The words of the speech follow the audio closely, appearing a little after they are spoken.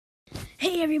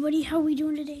Hey everybody, how are we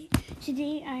doing today?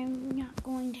 Today I'm not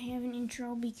going to have an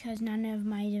intro because none of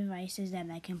my devices that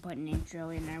I can put an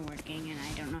intro in are working, and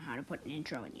I don't know how to put an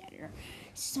intro in the editor.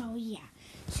 So yeah,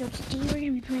 so today we're going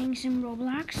to be playing some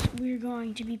Roblox. We're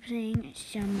going to be playing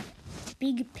some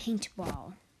big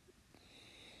paintball.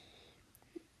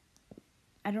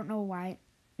 I don't know why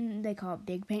they call it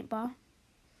big paintball,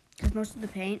 because most of the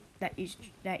paint that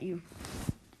you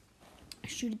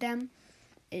shoot at them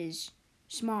is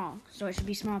small, so it should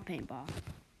be small paintball.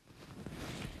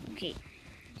 Okay,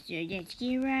 so let's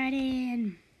get right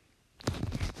in.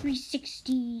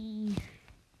 360.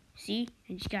 See,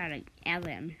 I just got an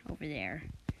LM over there.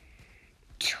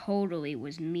 Totally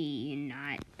was me,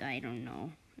 not, I don't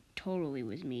know. Totally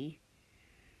was me.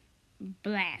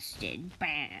 Blasted.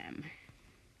 Bam.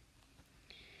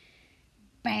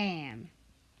 Bam.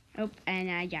 Oh, and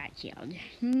I got killed.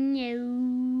 No.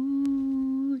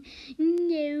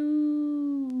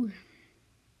 No.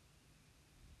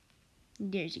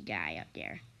 There's a guy up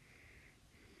there.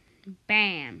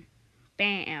 Bam.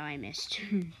 Bam. Oh, I missed.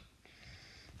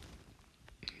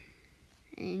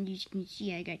 And you can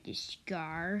see I got this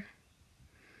scar.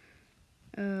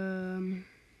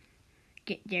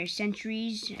 Get their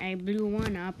sentries. I blew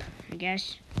one up, I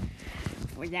guess,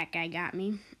 before that guy got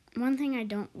me. One thing I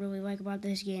don't really like about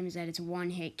this game is that it's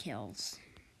one-hit kills.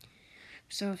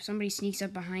 So if somebody sneaks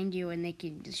up behind you and they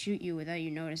can shoot you without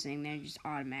you noticing, you're just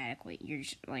automatically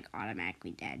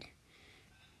dead.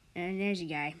 And there's a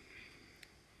guy.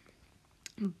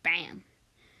 Bam.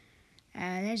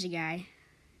 There's a guy.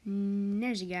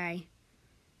 There's a guy.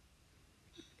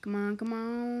 Come on, come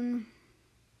on.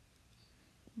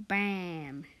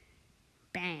 Bam.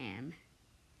 Bam.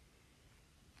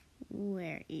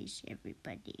 Where is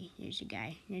everybody? There's a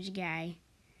guy. There's a guy.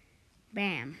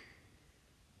 Bam.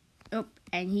 Oh,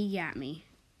 and he got me.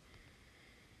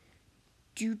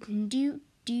 Do do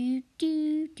do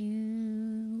do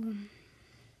do.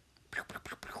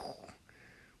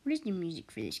 What is the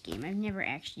music for this game? I've never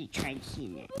actually tried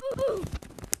seeing it.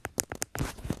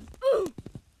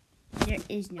 There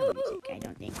is no music, I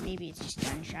don't think. Maybe it's just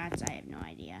gunshots. I have no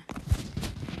idea.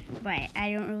 But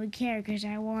I don't really care because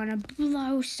I want to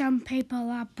blow some people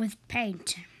up with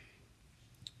paint.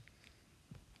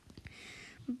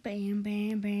 Bam,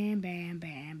 bam, bam, bam,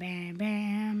 bam, bam,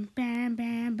 bam, bam,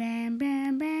 bam, bam,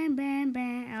 bam, bam, bam,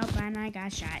 bam. Oh, and I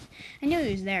got shot. I knew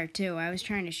he was there too. I was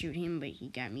trying to shoot him, but he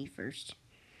got me first.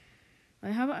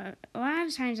 But how about a lot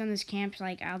of times on this camp,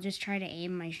 like I'll just try to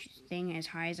aim my thing as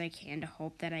high as I can to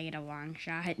hope that I get a long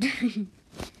shot. Should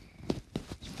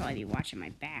probably be watching my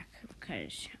back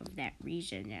because of that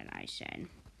reason that I said.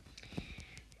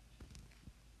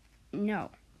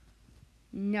 No.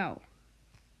 No.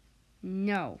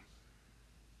 No.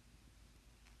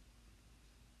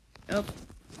 Oh,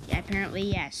 yeah, apparently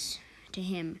yes to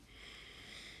him.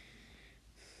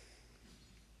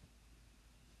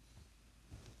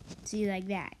 See, like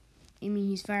that. I mean,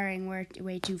 he's firing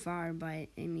way too far, but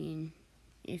I mean,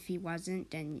 if he wasn't,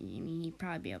 then I mean, he'd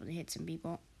probably be able to hit some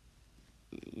people.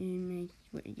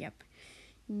 Yep.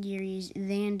 Here he's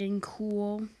landing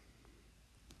cool.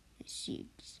 Let's see.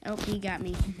 Oh, he got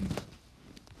me.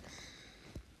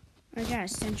 I got a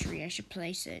sentry. I should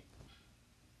place it.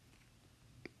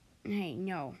 Hey,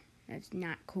 no. That's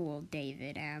not cool,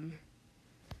 David M.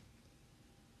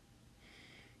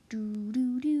 Do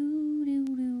do do do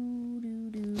do do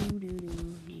do do do.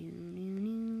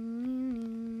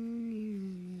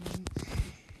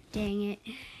 Dang it.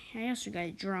 I also got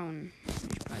a drone. I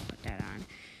should probably put that on.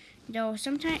 Though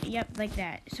sometimes, yep, like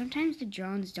that. Sometimes the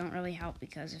drones don't really help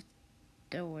because of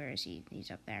where is he? He's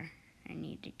up there. I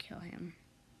need to kill him.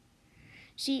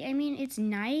 See, I mean, it's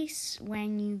nice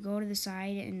when you go to the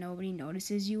side and nobody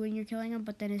notices you when you're killing them,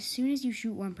 but then as soon as you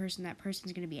shoot one person, that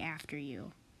person's going to be after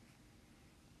you.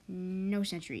 No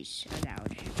sentries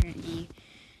allowed. Apparently,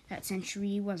 that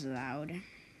sentry was allowed.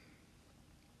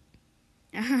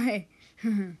 I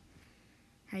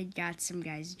got some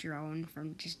guy's drone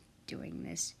from just doing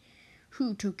this.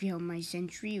 Who took out my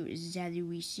sentry? It was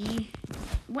Zaluisi.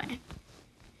 What?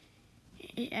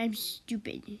 I'm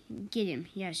stupid. Get him.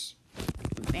 Yes.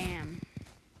 Bam.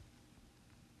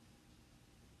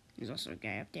 There's also a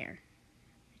guy up there.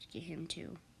 Let's get him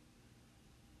too.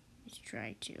 Let's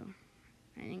try to.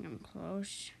 I think I'm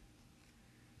close.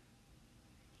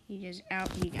 He just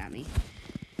out. He got me.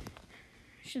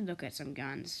 Should look at some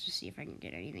guns to see if I can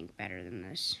get anything better than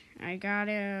this. I got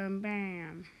him.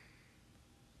 Bam.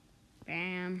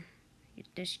 Bam. Get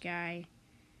this guy.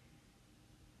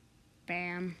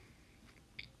 Bam.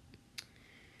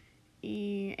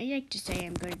 I like to say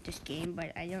I'm good at this game,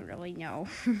 but I don't really know.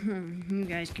 You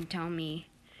guys can tell me.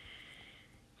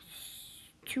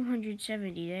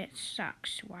 270, that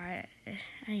sucks. Why?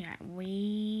 I got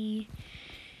way...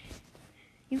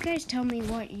 You guys tell me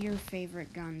what your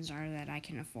favorite guns are that I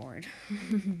can afford.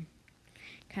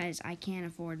 Because I can't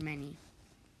afford many.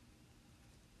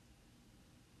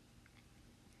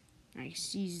 I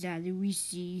see that, we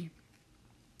see.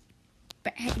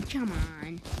 But hey, come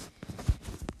on.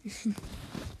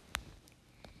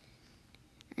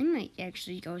 I might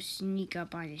actually go sneak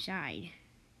up on the side.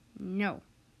 No.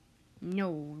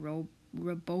 No,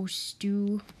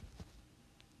 Robostu.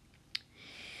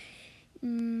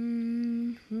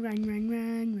 Run, run, run,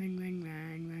 run, run,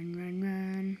 run, run,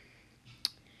 run.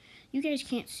 You guys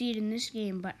can't see it in this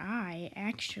game, but I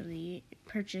actually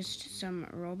purchased some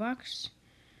Robux.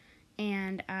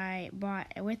 And I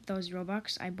bought, with those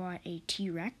Robux, I bought a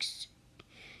T-Rex.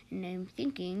 And I'm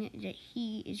thinking that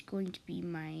he is going to be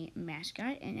my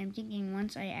mascot. And I'm thinking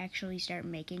once I actually start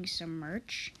making some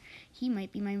merch, he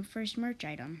might be my first merch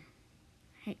item.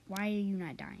 Hey, why are you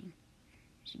not dying?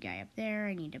 There's a guy up there.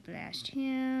 I need to blast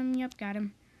him. Yep, got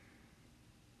him.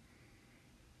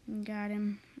 Got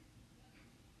him.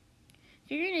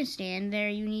 If you're going to stand there,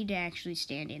 you need to actually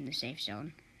stand in the safe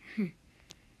zone.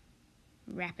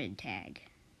 Rapid tag.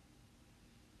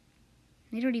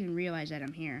 They don't even realize that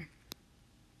I'm here.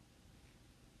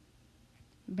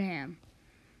 Bam.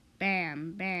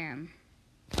 Bam, bam.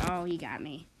 Oh, he got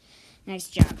me. Nice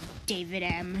job, David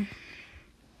M.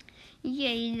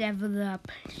 Yay, level up.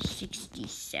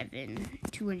 67.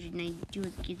 292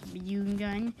 with the balloon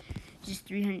gun. Just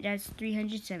 300. That's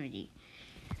 370.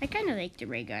 I kind of like the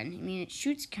ray gun. I mean, it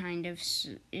shoots kind of...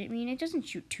 I mean, it doesn't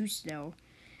shoot too slow.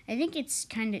 I think it's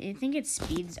kind of... I think it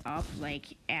speeds up,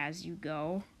 like, as you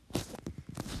go.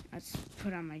 Let's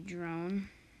put on my drone.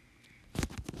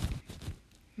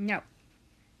 No.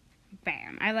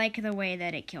 Bam. I like the way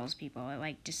that it kills people. It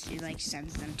like just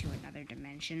sends them to another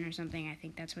dimension or something. I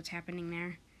think that's what's happening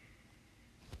there.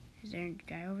 Is there a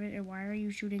guy over there? Why are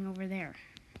you shooting over there?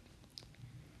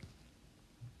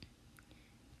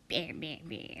 Bam, bam,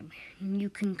 bam. You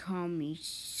can call me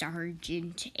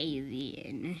Sergeant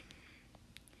Alien.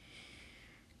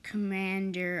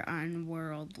 Commander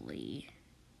Unworldly.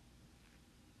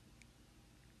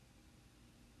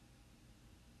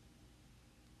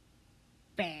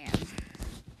 Bam.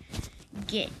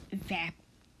 Get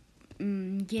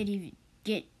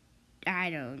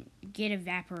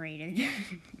evaporated.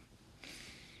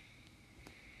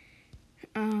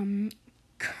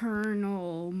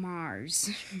 Colonel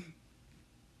Mars.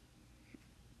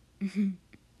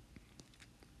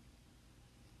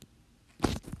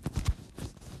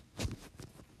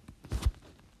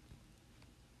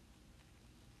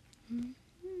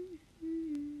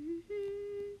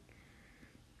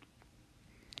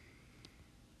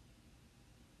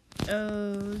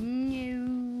 Oh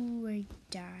no, I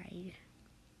died.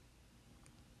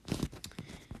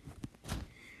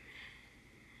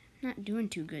 Not doing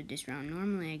too good this round.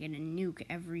 Normally I get a nuke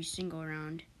every single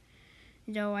round.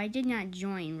 Though I did not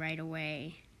join right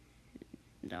away.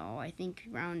 Though I think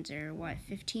rounds are, what,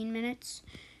 15 minutes?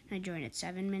 I joined at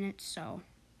 7 minutes, so...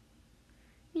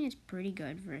 I mean, it's pretty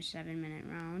good for a 7-minute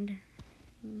round.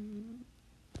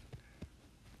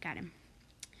 Got him.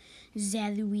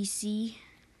 Zaluisi.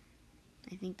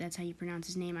 I think that's how you pronounce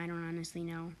his name. I don't honestly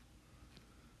know.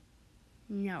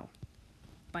 No.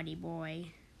 Buddy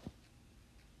boy.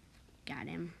 Got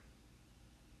him.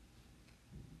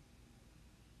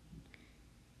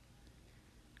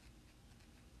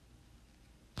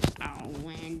 Oh,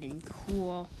 Landon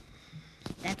Cool.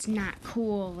 That's not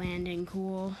cool, Landon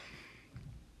Cool.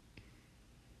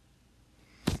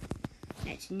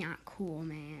 That's not cool,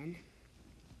 man.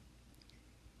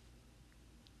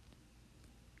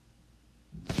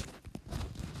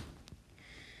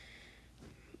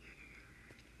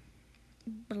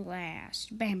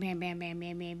 Blast. Bam, bam, bam, bam,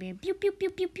 bam, bam, bam. Pew, pew, pew,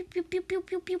 pew, pew, pew, pew, pew,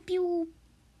 pew, pew, pew.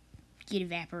 Get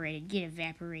evaporated, get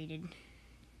evaporated.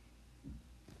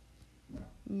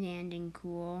 Landing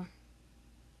cool.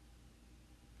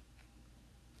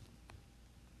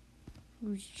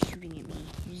 Who's shooting at me?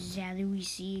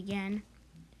 Zaluisi again.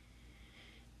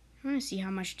 I want to see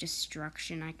how much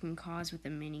destruction I can cause with a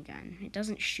minigun. It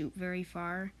doesn't shoot very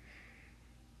far,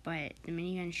 but the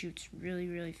minigun shoots really,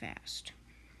 really fast.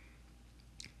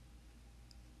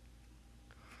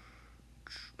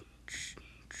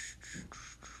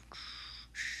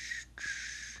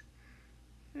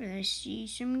 I see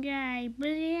some guy.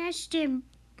 Blast him.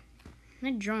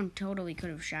 That drone totally could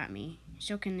have shot me.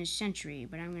 So can this sentry,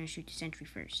 but I'm going to shoot the sentry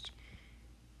first.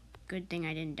 Good thing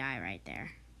I didn't die right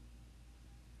there.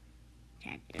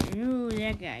 Ooh,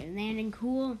 that guy. Landing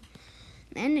cool.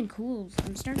 Landing cool.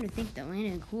 I'm starting to think that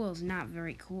landing cool is not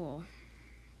very cool.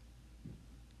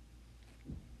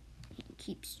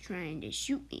 keeps trying to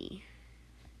shoot me.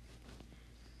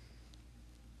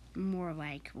 More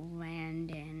like land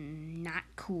and not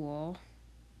cool,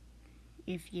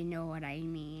 if you know what I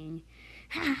mean.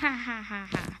 Ha ha ha ha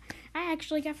ha. I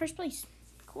actually got first place.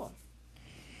 Cool.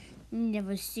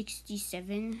 Level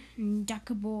 67. Duck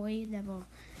boy. Level...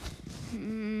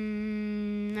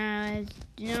 no,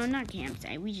 not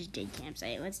campsite. We just did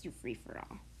campsite. Let's do free for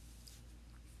all.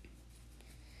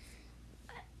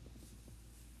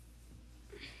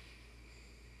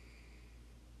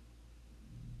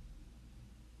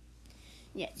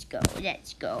 Let's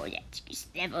go.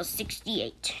 Level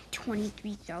 68.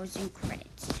 23,000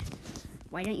 credits.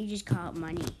 Why don't you just call it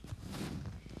money?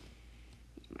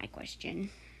 My question.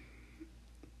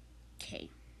 Okay.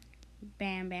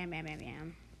 Bam, bam, bam, bam,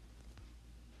 bam.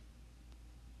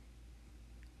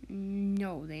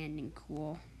 No landing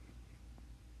cool.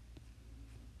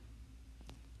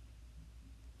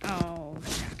 Oh,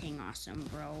 shocking awesome,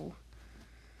 bro.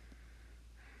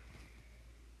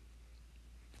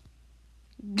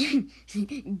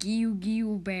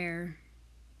 Giu Bear.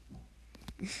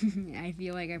 I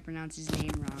feel like I pronounced his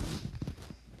name wrong.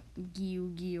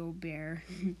 Giu Bear.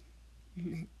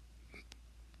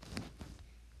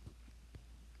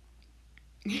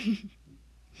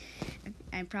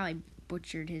 I probably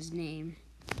butchered his name.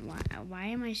 Why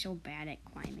am I so bad at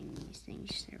climbing these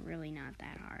things? They're really not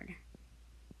that hard.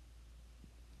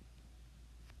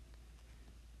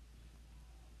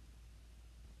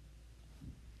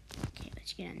 Okay,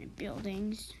 let's get on the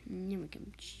buildings, and then we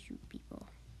can shoot people.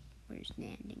 Where's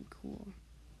landing cool?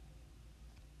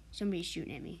 Somebody's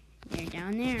shooting at me. They're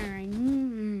down there.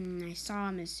 I saw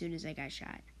him as soon as I got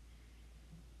shot.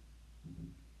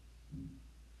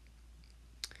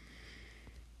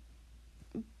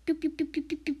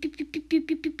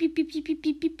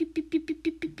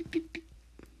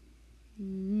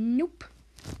 Nope.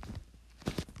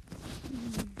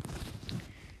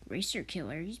 Racer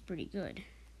Killer, he's pretty good,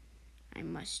 I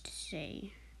must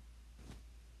say.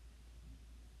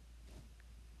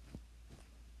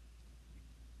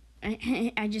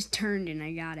 I just turned and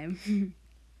I got him.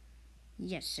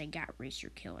 Yes, I got Racer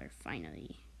Killer,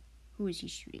 finally. Who is he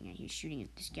shooting at? He's shooting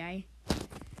at this guy.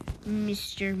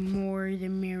 Mr. More the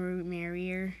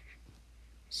Merrier.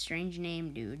 Strange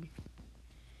name, dude.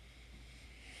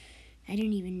 I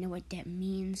don't even know what that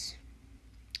means.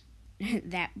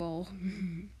 That bull.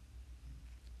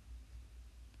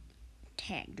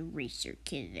 Tagged Racer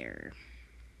Killer.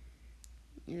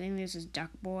 I think this is Duck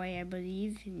Boy, I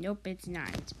believe. Nope, it's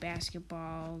not. It's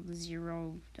Basketball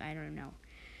 0. I don't know.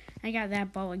 I got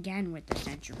that ball again with the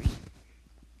Century.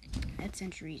 That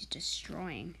Century is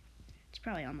destroying. It's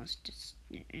probably almost...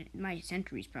 my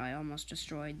Century's probably almost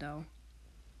destroyed, though.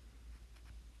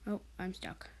 Oh, I'm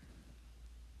stuck.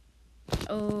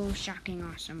 Oh, shocking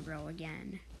awesome, bro,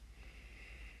 again.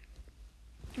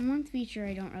 And one feature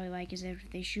I don't really like is that if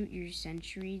they shoot your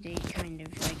Century, they kind of,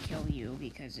 like, kill you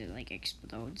because it, like,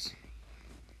 explodes.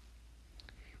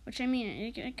 Which, I mean,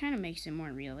 it kind of makes it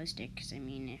more realistic, because, I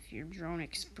mean, if your drone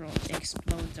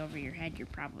explodes over your head, you're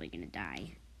probably going to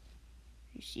die.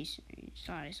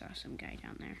 I saw some guy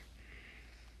down there.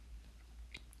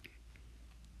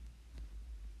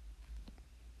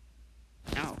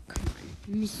 Oh, come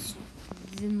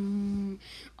on.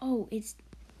 Oh, it's...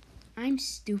 I'm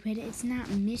stupid. It's not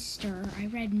Mr. I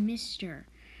read Mr.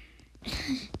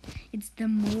 It's the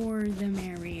more the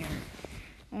merrier.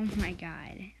 Oh my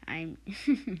god. I'm...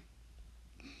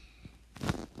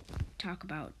 Talk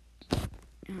about... Oh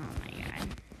my god.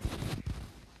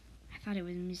 I thought it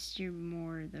was Mr.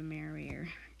 More the merrier.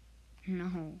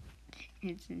 No.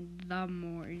 It's the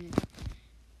more...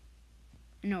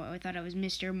 No, I thought it was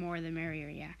Mr. More the merrier,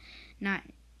 yeah. Not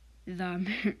the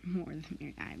more the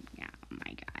merrier. Yeah, oh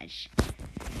my gosh.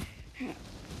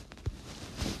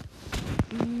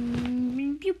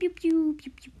 Pew, pew, pew,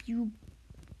 pew, pew, pew.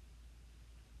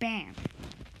 Bam.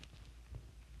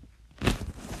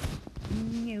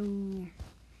 No.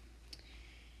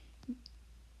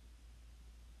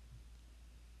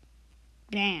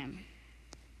 Bam.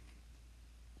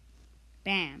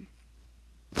 Bam.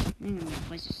 I'm gonna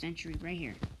place a Century right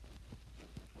here.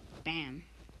 Bam.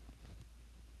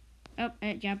 Oh,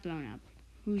 it got blown up.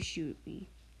 Who shoot me?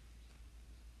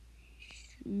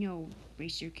 No,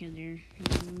 Racer Killer.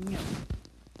 No.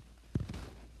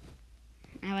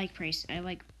 I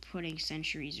like putting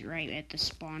Centuries right at the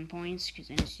spawn points, because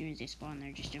then as soon as they spawn,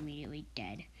 they're just immediately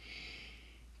dead.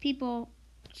 People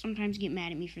sometimes get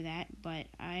mad at me for that, but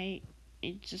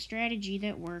it's a strategy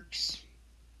that works.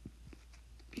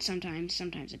 Sometimes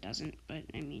it doesn't, but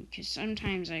I mean, because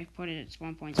sometimes I put it at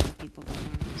spawn points and people don't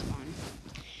want to spawn.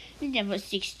 Level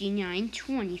 69,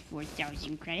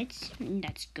 24,000 credits.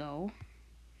 Let's go.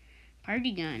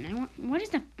 Party gun. I want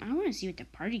to see what the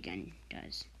party gun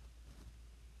does.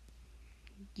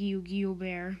 Yu-Gi-Oh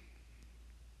bear.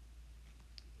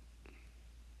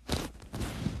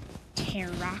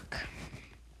 Rock.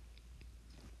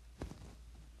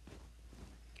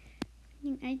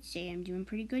 I'd say I'm doing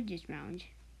pretty good this round.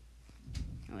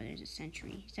 Oh, there's a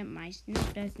sentry. Is that my? No,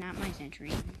 that's not my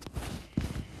sentry.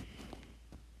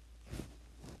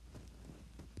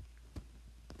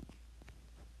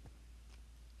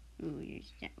 Ooh,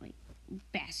 there's that like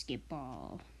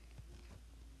basketball.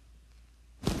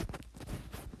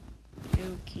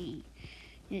 Okay.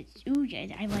 Ooh,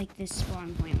 I like this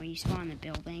spawn point where you spawn the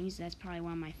buildings. That's probably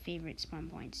one of my favorite spawn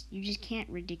points. You just can't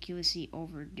ridiculously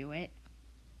overdo it.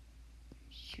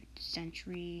 Shoot the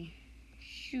sentry.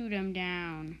 Shoot him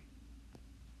down.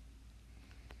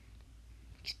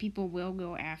 Because people will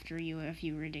go after you if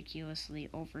you ridiculously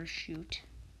overshoot.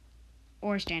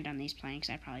 Or stand on these planks.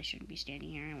 I probably shouldn't be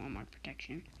standing here. I want more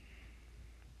protection.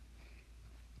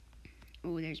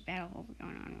 Ooh, there's battle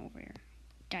going on over here.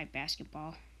 Dive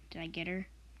basketball. Did I get her?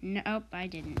 Nope, I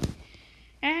didn't.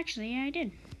 Actually, I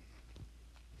did.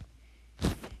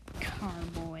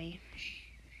 Carboy.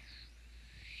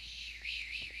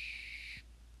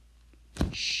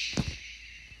 Shh.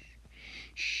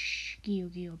 Shh.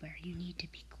 Yu-Gi-Oh bear, you need to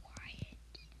be quiet.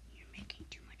 You're making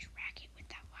too much racket with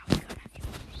that loud gun of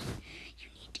yours. You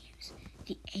need to use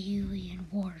the alien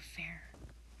warfare.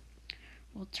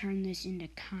 We'll turn this into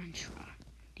Contra,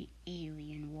 the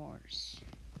alien wars.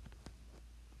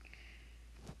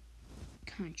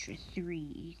 Contra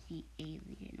 3, the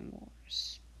alien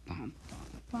wars. Bum,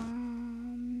 bum,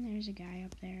 bum. There's a guy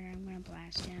up there. I'm gonna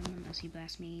blast him unless he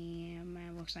blasts me.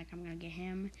 It looks like I'm gonna get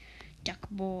him. Duck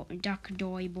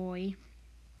doy boy.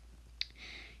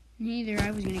 Neither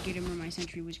I was gonna get him or my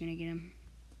sentry was gonna get him.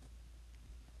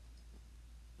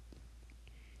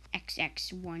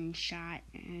 XX one shot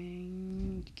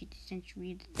and get the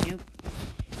sentry. Nope.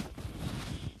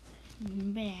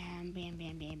 Bam, bam,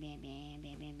 bam, bam, bam, bam,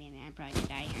 bam, bam, bam. I'm probably gonna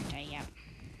die, aren't I? Yep.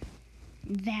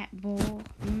 That bowl.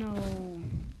 No.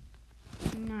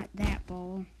 Not that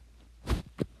bowl.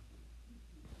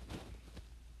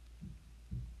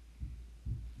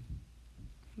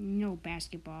 No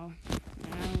basketball.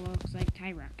 Looks like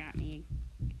Tyrock got me.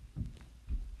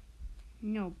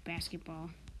 No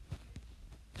basketball.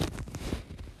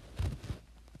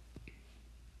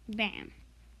 Bam.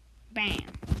 Bam.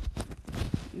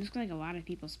 It looks like a lot of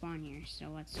people spawn here, so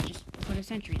let's just put a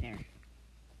sentry there.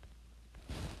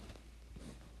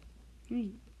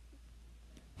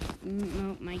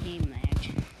 Nope, my game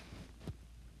lagged.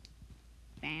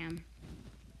 Bam.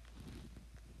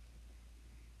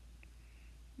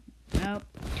 Oh,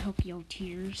 Tokyo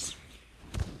Tears.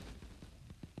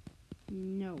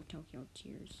 No Tokyo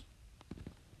Tears.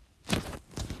 I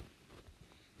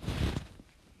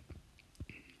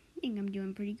think I'm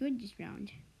doing pretty good this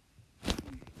round.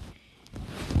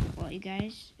 Well, you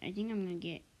guys, I think I'm going to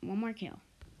get one more kill.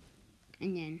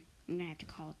 And then I'm going to have to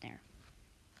call it there.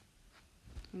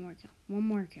 One more kill. One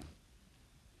more kill.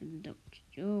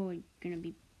 Oh, it's going to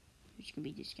be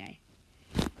this guy.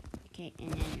 Okay,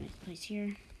 and then let's place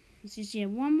here. Let's just get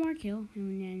one more kill,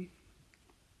 and then...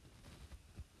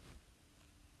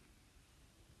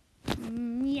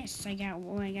 yes, I got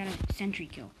a sentry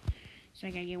kill. So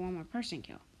I got to get one more person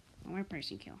kill. One more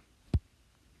person kill.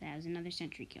 That was another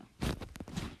sentry kill.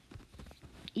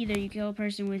 Either you kill a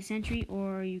person with sentry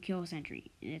or you kill a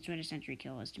sentry. That's what a sentry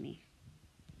kill is to me.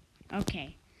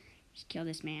 Okay. Just kill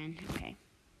this man. Okay.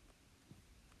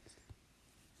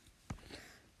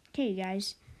 Okay,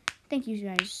 guys. Thank you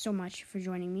guys so much for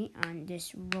joining me on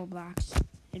this Roblox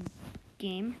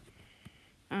game.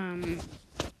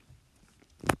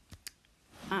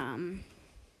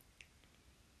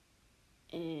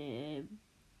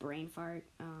 Brain fart.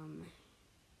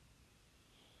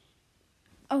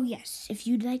 Oh yes, if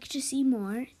you'd like to see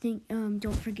more,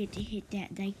 don't forget to hit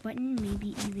that like button,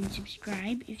 maybe even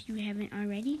subscribe if you haven't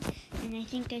already. And I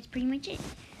think that's pretty much it.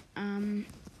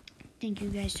 Thank you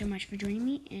guys so much for joining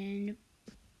me, and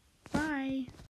bye.